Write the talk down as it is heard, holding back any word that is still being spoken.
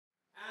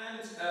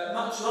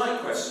Much like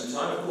question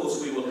time, of course,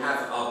 we will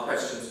have our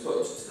questions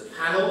put to the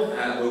panel,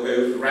 and we'll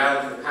go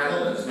around the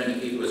panel and as many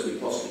people as we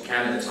possibly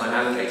can in the time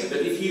allocated.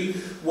 But if you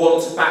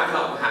want to back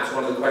up perhaps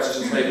one of the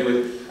questions, maybe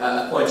with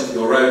a point of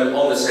your own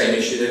on the same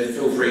issue, then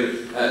feel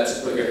free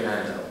to put your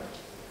hand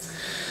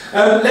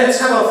up. Let's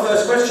have our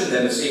first question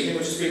then this evening,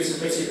 which has been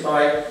submitted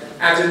by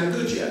Adam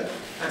Goodyear.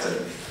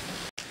 Adam.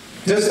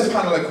 Does the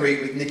panel agree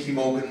with Nicky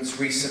Morgan's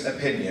recent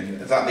opinion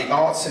that the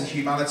Arts and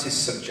Humanities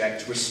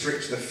subject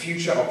restricts the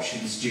future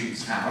options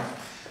students have,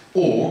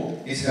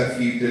 or is her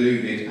view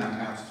deluded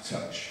and out of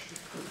touch?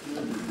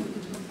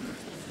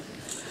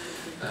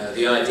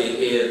 The idea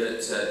here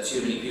that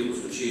too many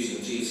pupils were choosing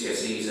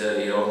GCSEs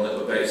early on that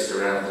were based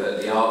around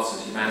the arts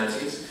and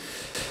humanities,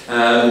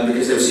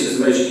 because they were seen as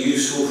the most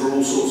useful for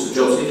all sorts of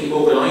jobs. Nicky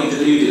Morgan, are you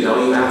deluded? Are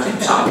you out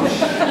of touch?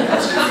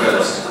 That's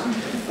first.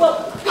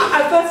 Well,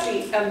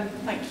 firstly,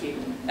 thank you.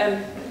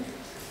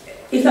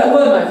 If that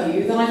were my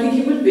view, then I think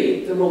it would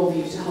be the wrong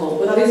view to hold,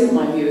 but that isn't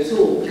my view at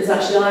all, because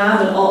actually I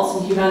am an Arts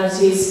and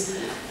Humanities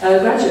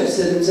graduate,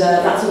 and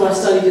that's what I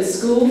studied at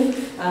school,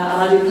 and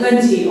I did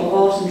plenty of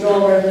art and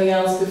drama and everything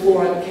else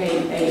before I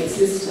became a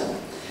solicitor.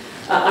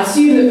 I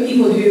assume that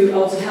people who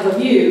obviously have a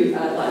view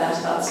like that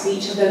about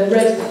speech have then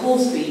read the whole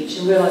speech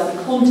and realised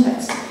the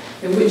context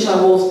in which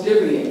I was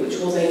delivering it, which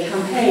was a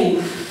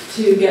campaign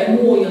to get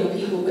more young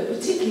people, but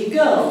particularly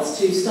girls,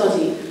 to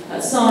study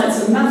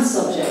science and maths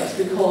subjects,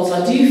 because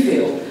I do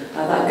feel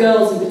that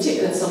girls in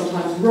particular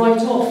sometimes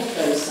write off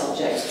those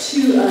subjects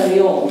too early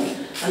on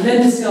and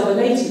then discover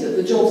later that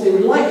the jobs they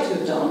would like to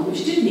have done,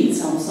 which did need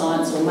some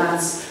science or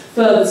maths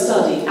further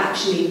study,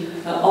 actually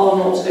are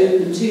not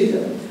open to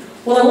them.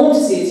 What I want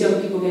to see is young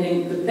people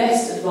getting the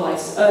best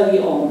advice early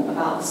on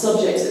about the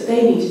subjects that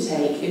they need to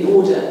take in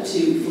order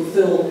to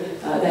fulfil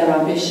their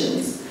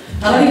ambitions.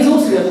 And I think it's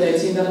also worth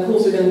noting that, of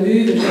course, we're going to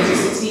move in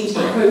 2016 to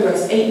the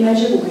Progress 8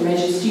 measure, where we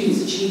measure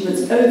students'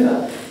 achievements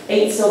over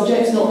 8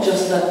 subjects, not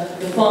just the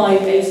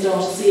 5 A-star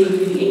to C,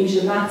 including English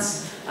and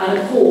Maths. And,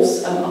 of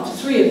course, up to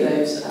 3 of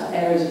those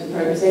areas of the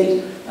Progress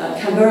 8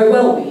 can very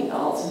well be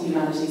Arts and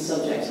Humanities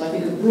subjects. So I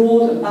think a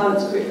broad and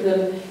balanced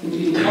curriculum,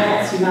 including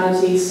Arts,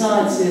 Humanities,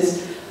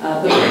 Sciences,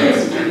 but of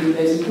course including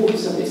those important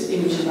subjects,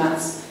 English and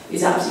Maths,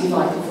 is absolutely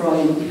vital for our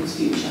young people's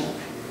future.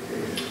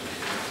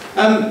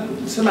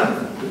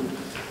 Samantha.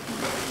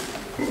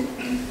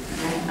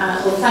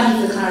 Well, thank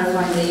you for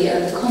clarifying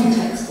the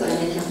context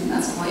there, Nick. I think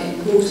that's quite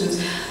important.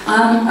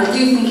 I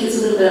do think it's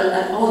a little bit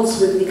at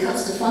odds with the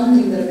cuts to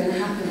funding that have been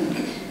happening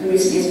in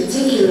recent years,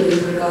 particularly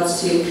with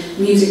regards to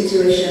music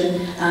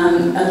tuition,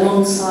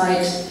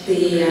 alongside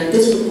the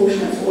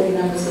disproportionate falling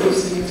numbers that we've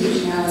seen in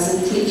teaching hours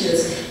and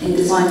teachers in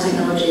design,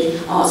 technology,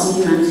 arts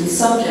and humanities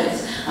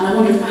subjects. And I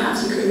wonder if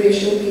perhaps you could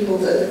reassure people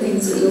that the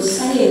things that you're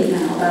saying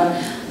now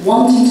about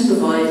wanting to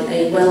provide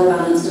a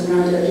well-balanced and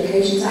rounded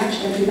education is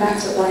actually going to be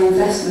backed up by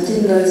investment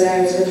in those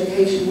areas of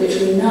education which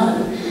we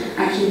know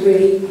actually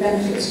really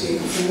benefit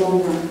students in the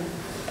long run.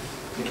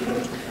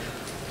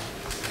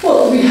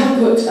 Well, we have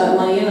put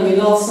money in. I mean,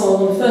 last summer,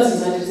 one of the first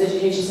things I did as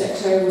Education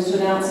Secretary was to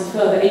announce a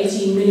further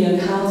 £18 million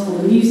for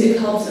the music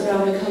hubs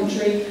around the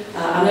country.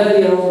 And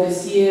earlier on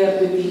this year,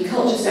 with the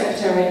Culture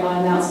Secretary, I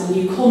announced the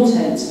new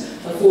content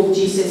for the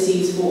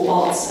GCSEs for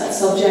arts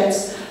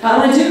subjects.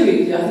 And I do agree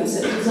with you. I think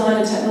that design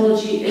and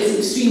technology is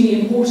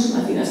extremely important.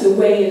 I think that's the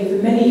way in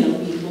for many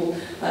young people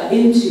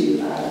into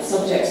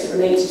subjects that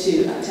relate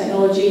to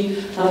technology.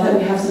 And I think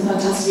we have some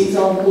fantastic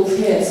examples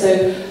here. So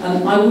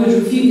I would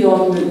refute the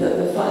argument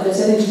that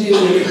there's anything to do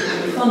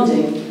with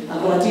funding,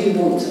 but I do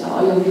want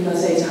our young people,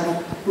 as I say, to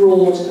have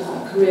broad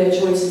career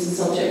choices and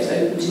subjects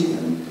open to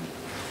them.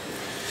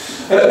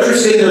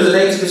 Christine, there was an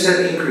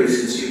 80%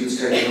 increase in students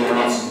taking on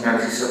arts and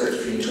humanities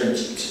subjects between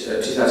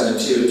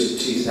 2002 to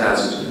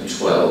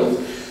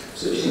 2012.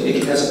 So do you think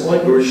Nicky has a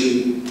point, or is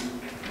she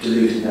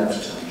deluded and out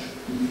of touch?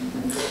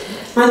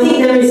 I think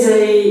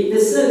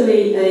there's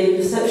certainly a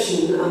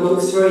perception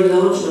amongst very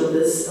large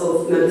numbers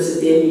of members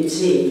of the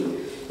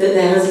NUT that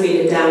there has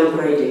been a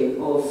downgrading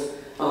of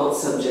art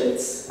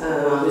subjects.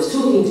 I was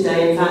talking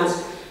today, in fact,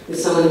 with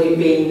someone who'd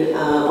been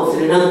off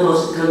in another part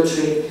of the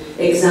country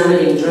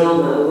examining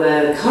drama,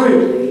 where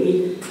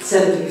currently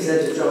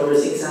 70% of drama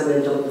is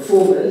examined on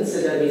performance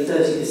and only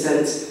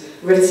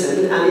 30%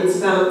 written, and it's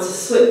about to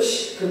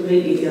switch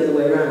completely the other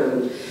way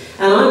around.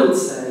 And I would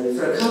say,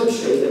 for a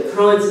country that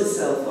prides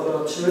itself on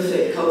our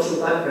terrific cultural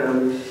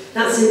background,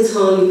 that's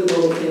entirely the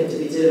wrong thing to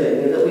be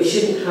doing, and that we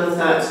shouldn't have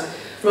that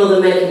rather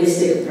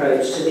mechanistic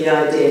approach to the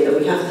idea that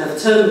we have to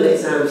have terminal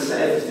exams for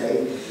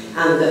everything,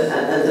 and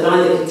that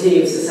either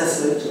continuous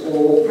assessment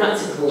or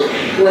practical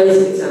ways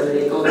of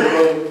examining are the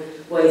wrong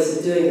ways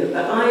of doing them.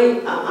 But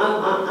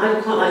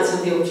I'd quite like to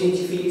have the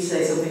opportunity for you to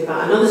say something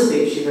about another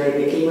speech you made,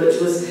 Nicky, which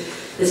was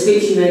the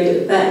speech you made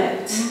at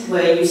BET,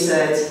 where you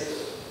said,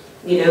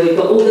 you know, we've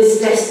got all this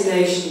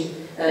destination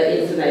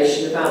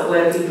information about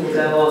where people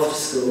go after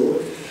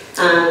school,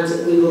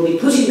 and we will be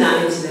putting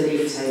that into the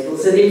league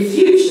tables, and in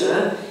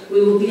future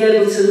we will be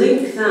able to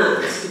link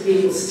that to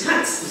people's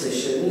tax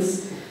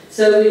positions,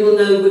 so we will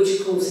know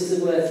which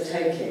courses are worth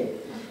taking.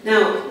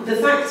 Now, the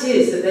fact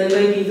is that there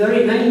may be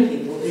very many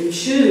people who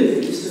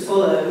choose to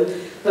follow,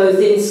 both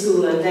in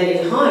school and then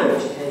in higher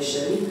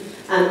education,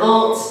 an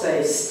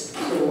arts-based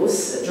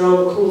course, a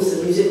drama course,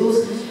 a music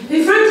course,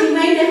 who frankly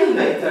may never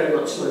make very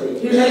much money,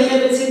 who may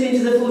never tip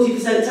into the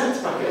 40% tax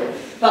bracket,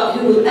 but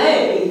who will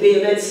A, be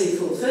immensely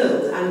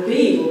fulfilled, and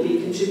B, will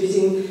be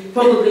contributing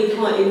probably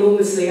quite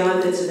enormously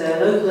either to their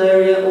local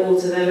area or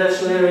to their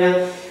national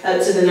area,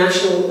 to the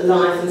national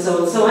life and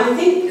so on. So I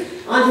think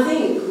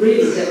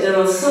really that there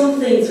are some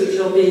things which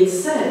are being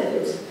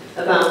said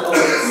about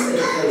arts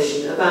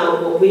education,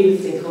 about what we would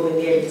think of in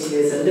the NUT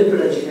as a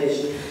liberal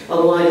education,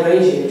 a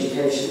wide-ranging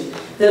education,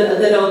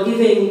 that are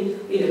giving,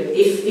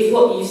 if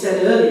what you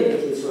said earlier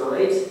is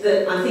right,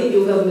 that I think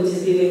your government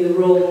is giving the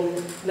wrong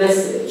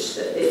message.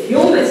 That if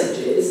your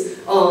message is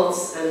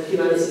arts and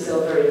humanities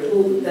are very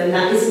important, then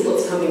that isn't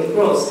what's coming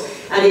across.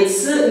 And it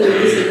certainly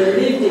isn't the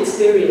lived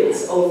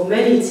experience of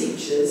many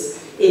teachers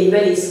in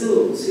many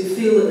schools who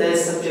feel that their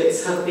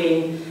subjects have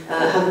been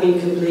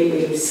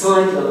completely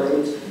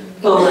sidelined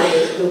by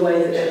the way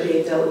that they're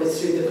being dealt with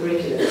through the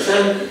curriculum.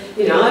 So,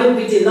 I would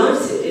be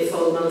delighted if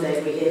on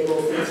Monday we hear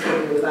more things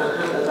from you about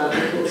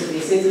the course of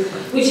these things,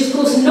 which is of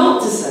course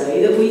not to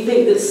say that we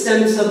think that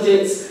STEM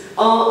subjects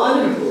are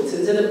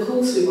unimportant, and of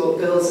course we want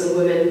girls and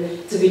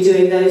women to be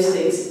doing those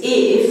things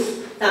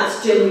if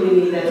that's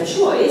genuinely their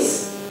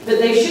choice, but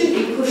they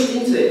shouldn't be pushed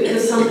into it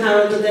because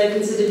somehow they're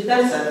considered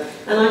better.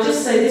 And I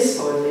just say this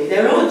finally,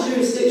 there are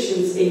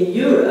jurisdictions in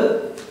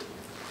Europe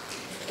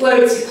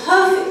where it's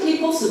perfectly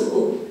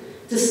possible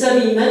to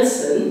study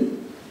medicine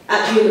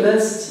at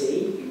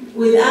university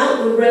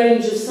without the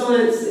range of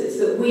sciences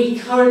that we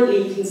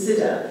currently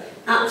consider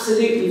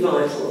absolutely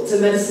vital to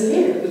medicine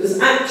here, because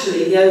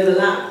actually the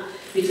overlap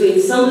between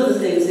some of the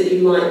things that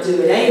you might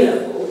do at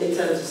A-level in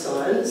terms of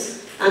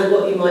science and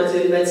what you might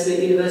do in medicine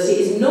at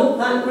university is not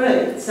that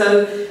great.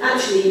 So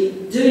actually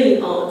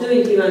doing art,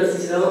 doing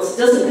humanities and arts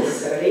doesn't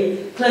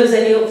necessarily close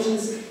any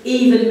options,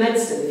 even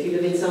medicine, if you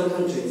live in some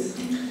countries.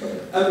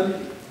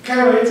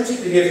 Carol, I'm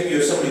interested to hear from you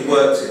as someone who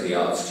works in the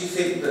arts. Do you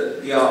think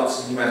that the arts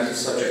and humanities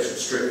subjects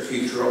restrict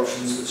future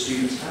options that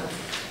students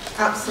have?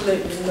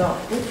 Absolutely not.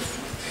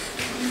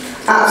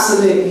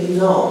 Absolutely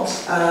not.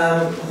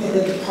 I think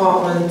the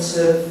Department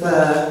of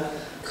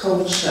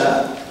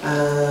Culture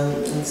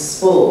and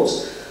Sport,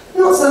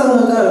 not so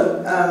long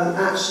ago,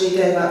 actually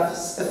gave out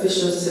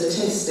official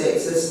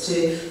statistics as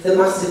to the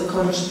massive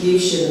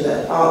contribution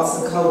that arts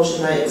and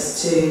culture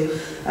makes to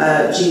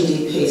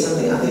GDP.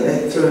 I think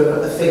they threw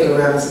a figure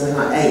around something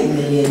like £8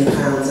 million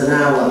an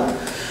hour,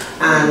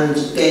 and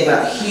gave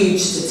out huge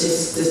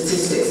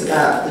statistics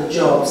about the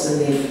jobs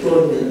and the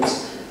employment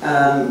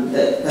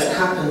that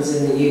happens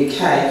in the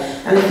UK.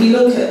 And if you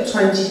look at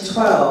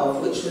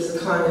 2012, which was a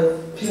kind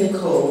of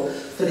pinnacle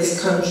for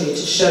this country to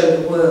show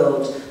the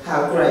world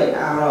how great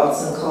our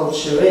arts and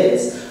culture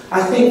is,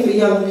 I think for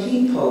young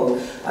people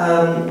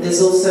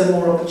there's also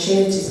more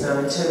opportunities now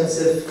in terms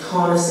of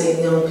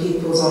harnessing young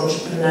people's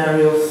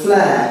entrepreneurial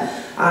flair.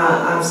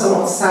 I'm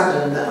somewhat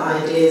saddened that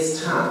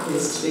Ideas Tap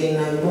is to be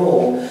no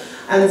more.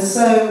 And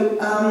so,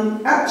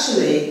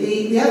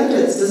 actually, the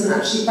evidence doesn't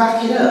actually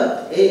back it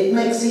up. It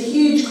makes a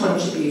huge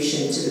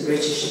contribution to the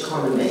British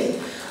economy,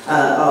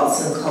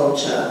 arts and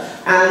culture.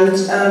 And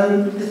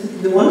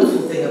the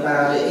wonderful thing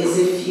about it is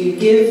if you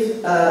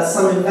give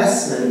some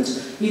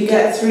investment, you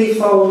get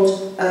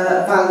threefold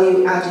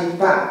value added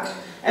back.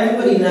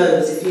 Everybody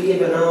knows if you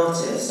give an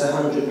artist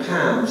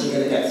 £100, you're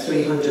going to get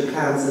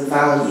 £300 of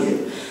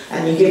value.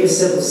 And you give a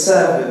civil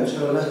servant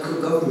or a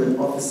local government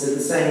officer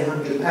the same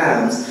 £100,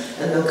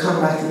 and they'll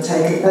come back and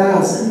take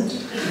 1,000.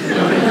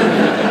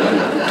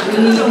 We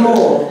need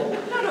more.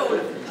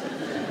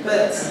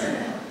 But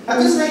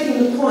I'm just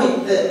making the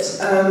point that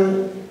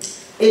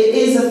it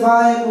is a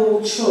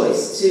viable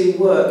choice to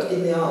work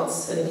in the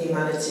arts and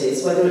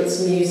humanities, whether it's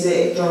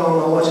music,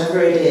 drama,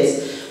 whatever it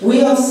is.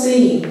 We are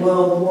seen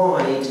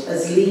worldwide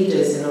as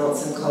leaders in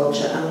arts and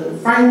culture, and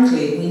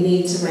frankly, we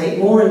need to make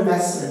more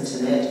investment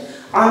in it.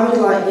 I would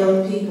like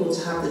young people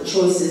to have the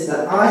choices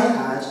that I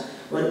had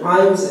when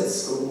I was at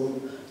school,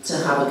 to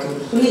have a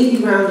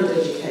completely rounded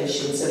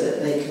education so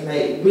that they can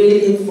make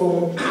really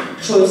informed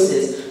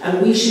choices.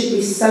 And we should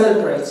be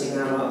celebrating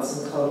our arts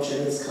and culture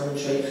in this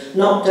country,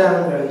 not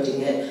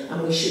downgrading it.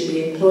 And we should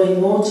be employing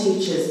more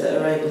teachers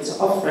that are able to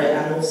offer it,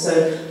 and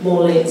also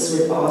more links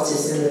with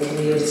artists in the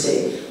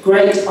community.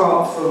 Great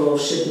art for all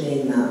should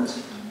mean that.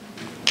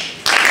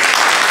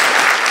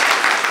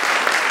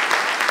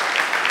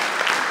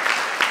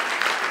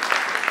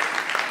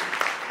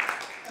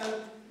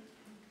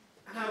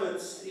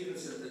 Howard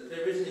Stevenson,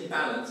 there is an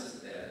imbalance,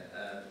 isn't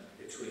there,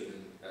 between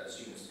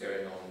students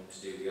going on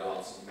to do the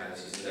arts and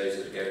humanities and those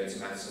that are going into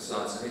maths and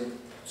science. I think,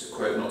 to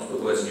quote, not to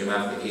put words in your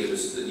mouth, Nicky, it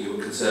was that you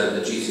were concerned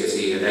that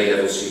GCSE and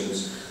A-level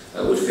students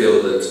would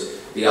feel that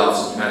the arts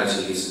and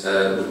humanities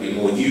would be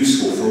more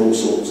useful for all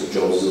sorts of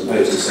jobs as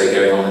opposed to, say,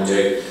 going on and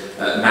doing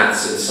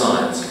maths and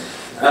science.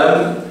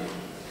 But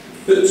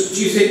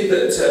do you think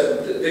that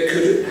they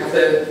could have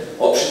their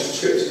options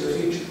restricted in the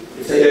future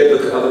if they don't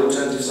look at other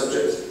alternative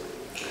subjects?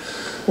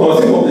 Well,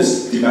 I think what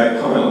this debate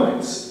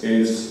highlights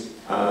is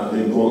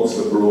the importance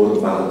of a broad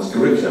and balanced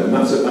curriculum. And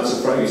that's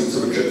a phrase that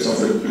sort of trips off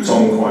the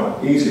tongue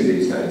quite easily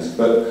these days,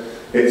 but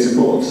it's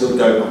important to sort of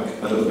go back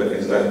a little bit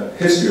into the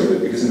history of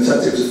it, because in a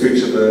sense it was a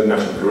feature of the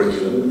national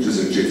curriculum, which was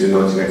introduced in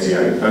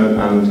 1988,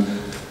 and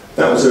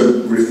that was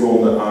a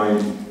reform that I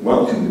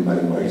welcomed in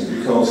many ways,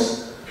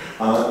 because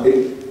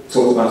it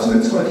talked about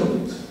an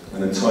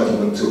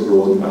entitlement to a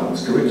broad and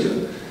balanced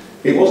curriculum.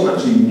 It wasn't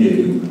actually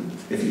new.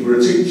 If you were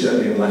a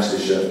teacher in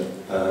Leicestershire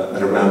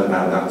at around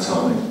about that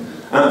time,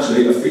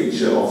 actually a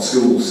feature of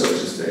schools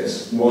such as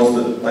this was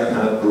that they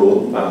had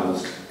broad and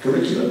balanced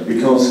curriculum,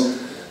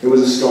 because there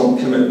was a strong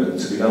commitment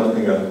to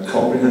developing a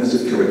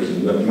comprehensive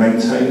curriculum that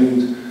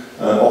maintained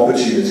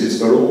opportunities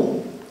for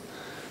all.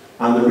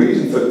 And the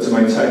reason to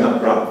maintain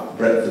that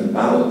breadth and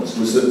balance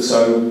was that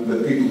so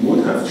that people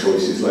would have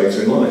choices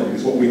later in life,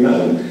 because what we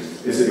know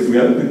is that if we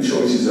open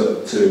choices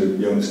up to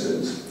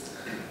youngsters,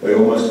 they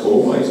almost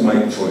always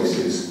make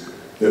choices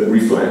that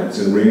reflect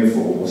and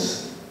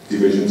reinforce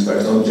divisions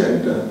based on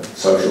gender,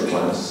 social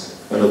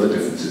class, and other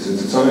differences in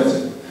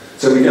society.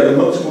 So we get a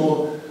much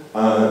more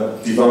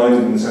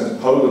divided, in the sense of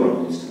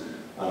polarised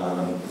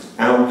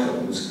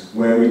outcomes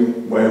where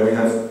we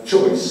have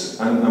choice,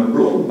 and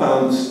broad and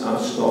balance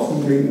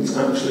often means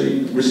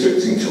actually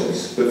restricting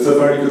choice, but for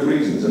very good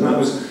reasons. And that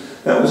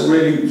was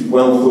really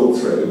well thought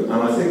through. And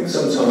I think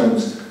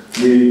sometimes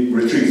we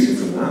retreated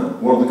from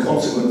that. One of the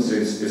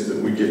consequences is that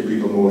we give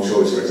people more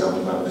choice, for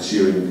example, about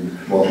pursuing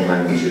modern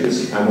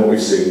languages, and what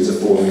we've seen is a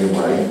falling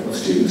away of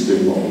students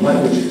doing modern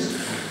languages.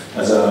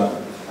 As an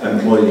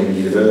employee in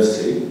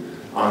university,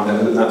 I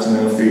know that that's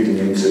now feeding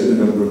into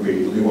the number of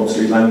people who want to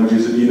study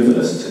languages at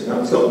university.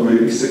 That's got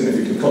really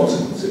significant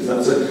consequences.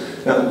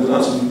 There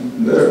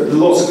are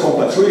lots of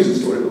complex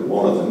reasons for it, but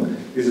one of them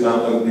is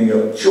about opening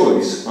up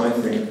choice, I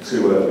think,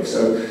 too early.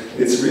 So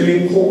it's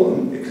really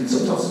important. It can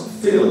sometimes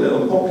feel a bit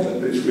unpopular,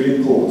 but it's really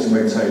important to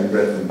maintain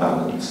breadth and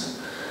balance,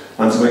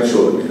 and to make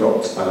sure that we've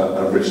got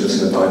a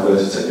richness and a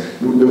diversity.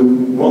 The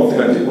one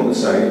thing I did want to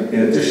say, in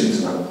addition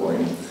to that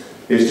point,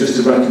 is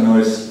just to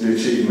recognise the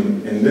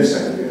achievement in this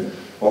area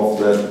of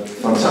the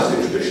fantastic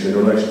tradition in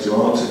relation to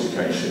arts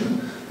education.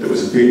 That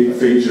was a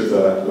feature of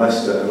the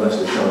Leicester and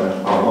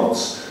Leicestershire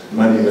Arts.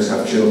 Many of us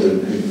have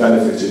children who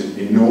benefited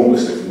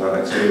enormously from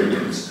that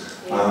experience.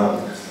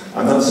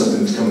 And that's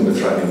something that's come into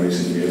thread in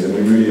recent years, and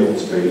we really ought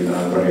to be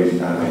very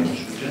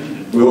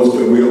we ought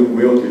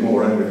to be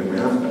more angry than we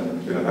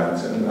have been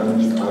about it, and I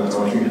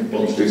think we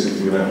ought to do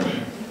something about it.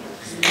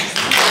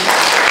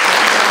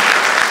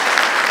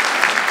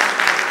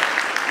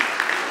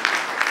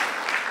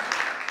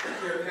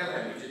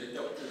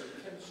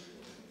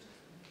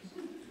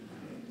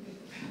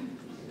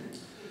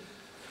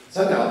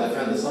 So now I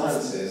defend the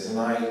sciences, and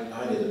I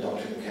did a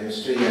doctorate in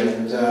chemistry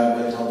and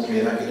went on to be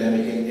an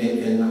academic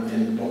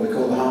in what we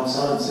call the hard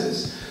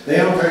sciences. They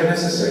are very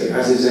necessary,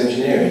 as is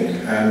engineering,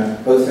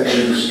 both for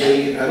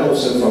industry and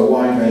also for a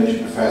wide range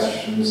of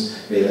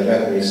professions, be it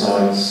veterinary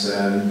science,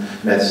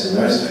 medicine, and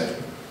the rest of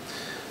it.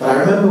 But I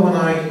remember when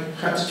I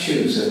had to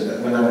choose,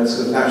 when I went to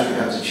school, I actually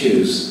had to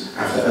choose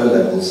after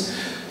O-levels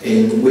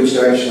in which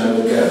direction I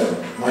would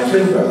go. My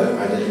twin brother,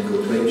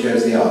 identical twin,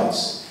 chose the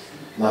arts.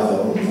 And I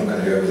thought, I'm not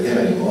going to go with him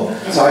anymore,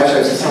 so I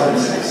chose the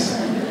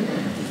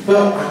sciences.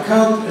 But I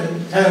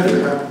can't tell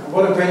you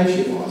what a wrench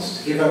it was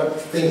to give up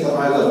things that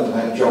I loved,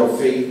 like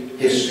geography,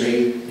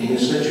 history,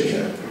 English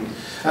literature.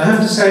 And I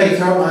have to say,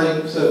 throughout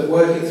my sort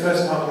of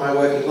first part of my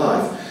working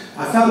life,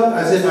 I felt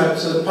as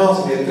if part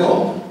of me had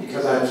gone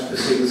because I had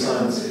pursued the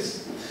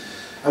sciences.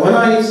 And when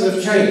I sort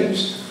of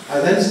changed, I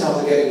then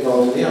started getting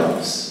involved in the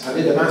arts. I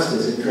did a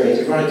master's in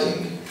creative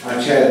writing.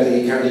 I chaired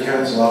the County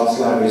Council Arts,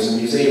 Libraries and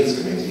Museums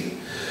Committee.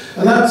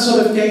 And that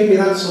sort of gave me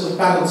that sort of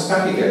balance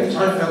back again, which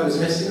I felt was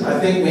missing. And I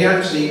think we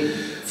actually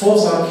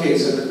force our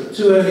kids at a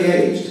too early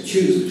age to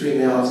choose between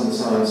the arts and the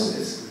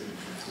sciences.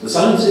 The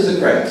sciences are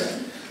great.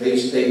 They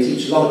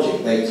teach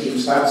logic, they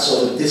teach that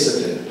sort of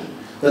discipline.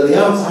 But the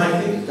arts,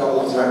 I think, have got a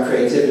lot about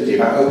creativity,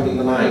 about opening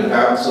the mind,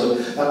 about sort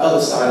of that other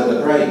side of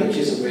the brain, which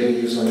isn't really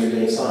used when you're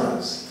doing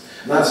science.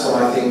 And that's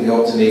what I think we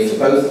ought to need for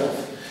both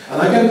of.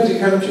 And I go to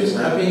countries,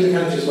 and I've been to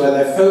countries where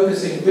they're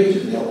focusing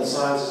rigidly on the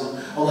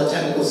sciences, on the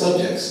technical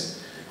subjects.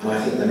 And I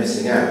think they're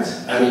missing out.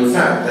 And in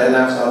fact, they're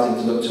now starting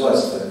to look to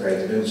us for the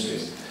creative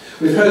industries.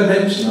 We've heard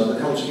mention of the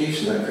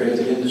contribution that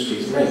creative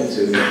industries make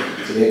to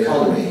the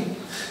economy.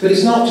 But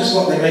it's not just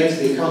what they make to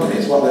the economy,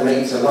 it's what they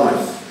make to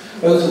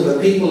life. Both of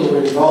the people who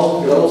are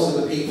involved, but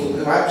also the people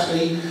who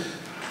actually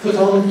put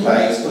on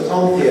plays, put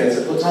on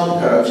theatre, put on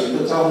poetry,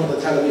 put on the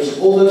television,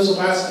 all those sort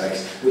of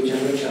aspects which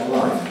enrich our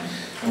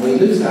life. And we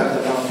lose that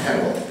at our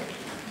peril.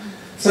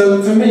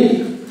 So for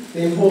me,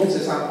 the importance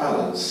is that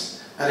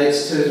balance. And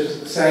it's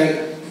to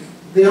say,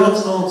 the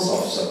arts aren't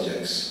soft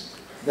subjects.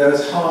 They're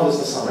as hard as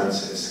the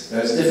sciences,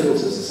 they're as difficult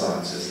as the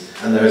sciences,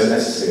 and they're as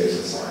necessary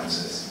as the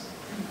sciences.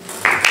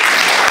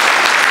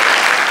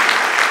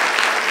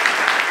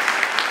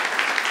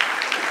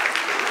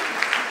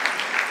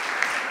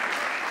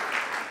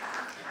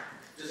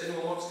 Does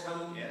anyone want to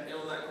come in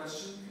on that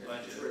question?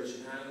 Just raise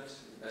your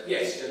hand.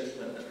 Yes,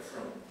 gentlemen at the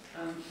front.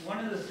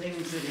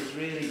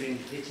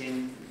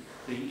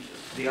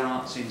 the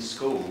arts in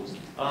schools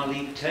are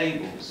league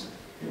tables.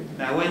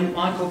 Now, when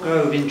Michael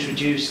Grove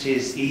introduced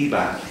his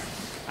EBAC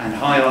and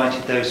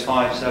highlighted those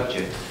 5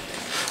 subjects,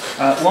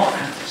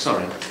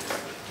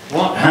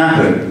 what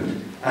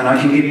happened, and I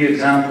can give you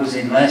examples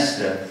in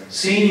Leicester,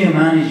 senior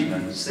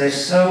managements, they're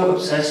so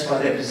obsessed by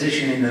their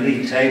position in the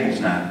league tables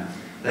now,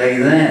 they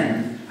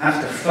then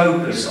have to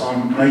focus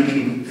on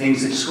making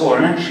things that score,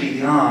 and actually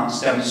the arts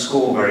don't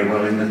score very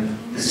well in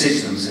the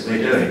systems that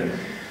we're doing.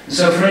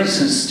 So, for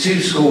instance, 2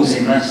 schools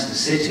in Leicester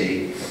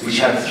City, which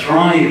had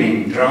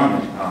thriving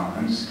drama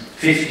departments,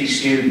 50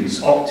 students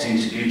opting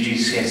to do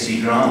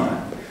GCSE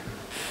drama.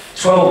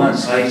 12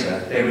 months later,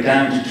 they were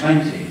down to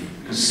 20,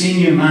 because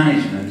senior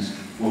management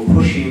were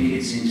pushing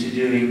kids into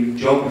doing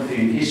geography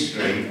and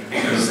history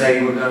because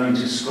they were going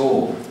to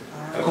score.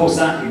 Of course,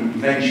 that didn't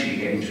eventually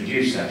get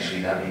introduced,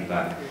 actually, that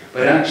feedback.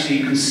 But actually,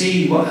 you can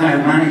see how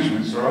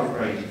managements are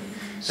operating.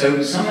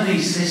 So some of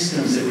these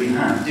systems that we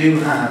have do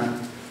have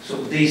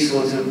sort of these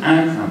sorts of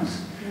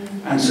outcomes.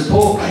 And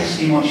support,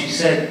 basically what she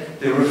said,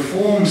 the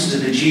reforms to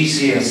the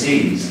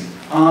GCSEs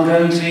are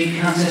going to be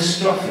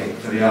catastrophic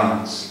for the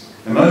arts.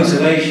 The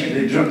motivation,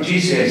 the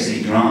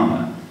GCSE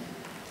drama,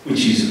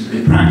 which is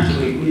the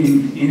practical,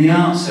 in the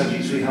arts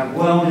subjects we have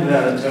well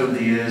developed over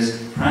the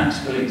years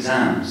practical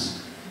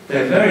exams.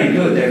 They're very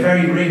good, they're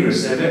very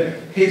rigorous,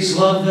 kids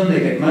love them, they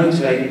get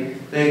motivated.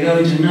 They're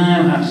going to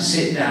now have to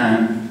sit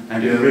down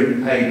and do a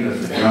written paper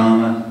for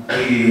drama,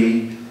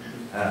 PE.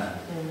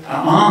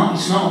 Art,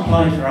 it's not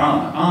applied for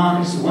art.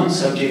 Art is the one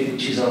subject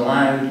which is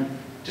allowed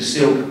to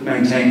still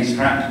maintain its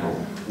practical.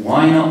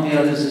 Why not the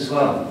others as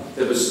well?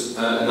 There was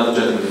another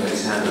gentleman who had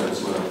his hand up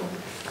as well.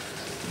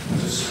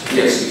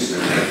 Yes, you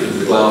with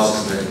the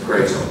glasses and then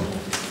great on.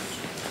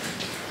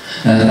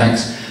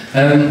 Thanks.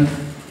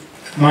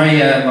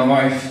 My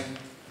wife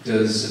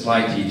does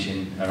supply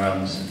teaching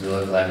around the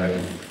local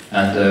area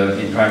and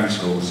in primary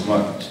schools.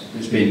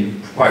 It's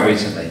been quite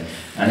recently,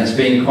 and it's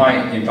been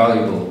quite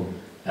invaluable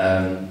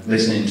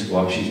listening to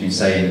what she's been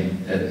saying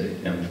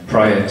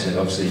prior to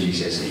obviously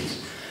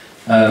GCSEs,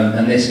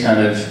 and this kind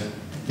of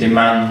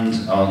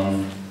demand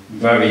on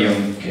very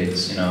young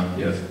kids,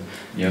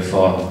 year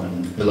 4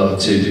 and below,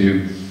 to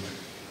do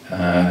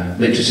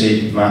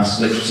literacy, maths,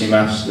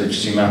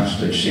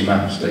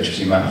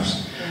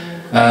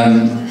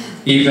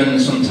 even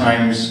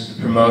sometimes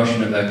the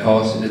promotion of their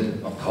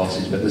courses, not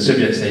courses, but the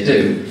subjects they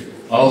do,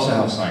 also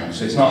have science.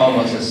 So it's not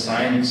almost a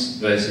science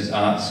versus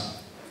arts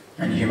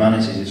and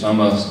humanities, it's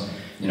almost,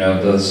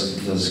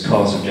 those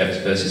core subjects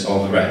versus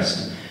all the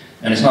rest.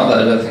 And it's not that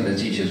I don't think the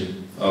teachers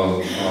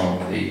or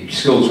the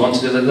schools want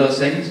to do those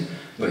things,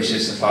 but it's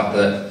just the fact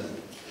that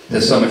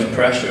there's so much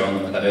pressure on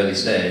them at that early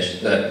stage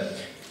that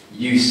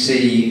you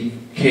see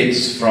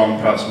kids from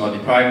perhaps more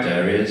deprived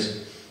areas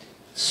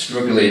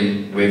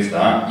struggling with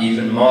that,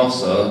 even more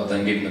so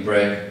than given the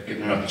break,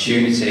 given an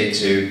opportunity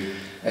to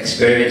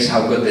experience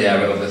how good they are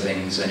at other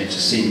things. And it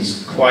just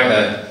seems quite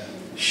a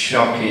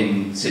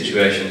shocking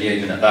situation,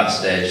 even at that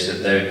stage,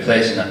 that they're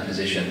placed in that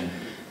position.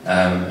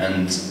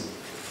 And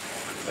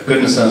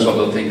goodness knows what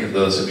they'll think of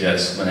those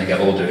subjects when they get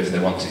older, if they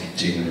want to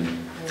continue them.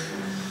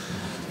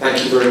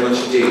 Thank you very much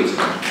indeed.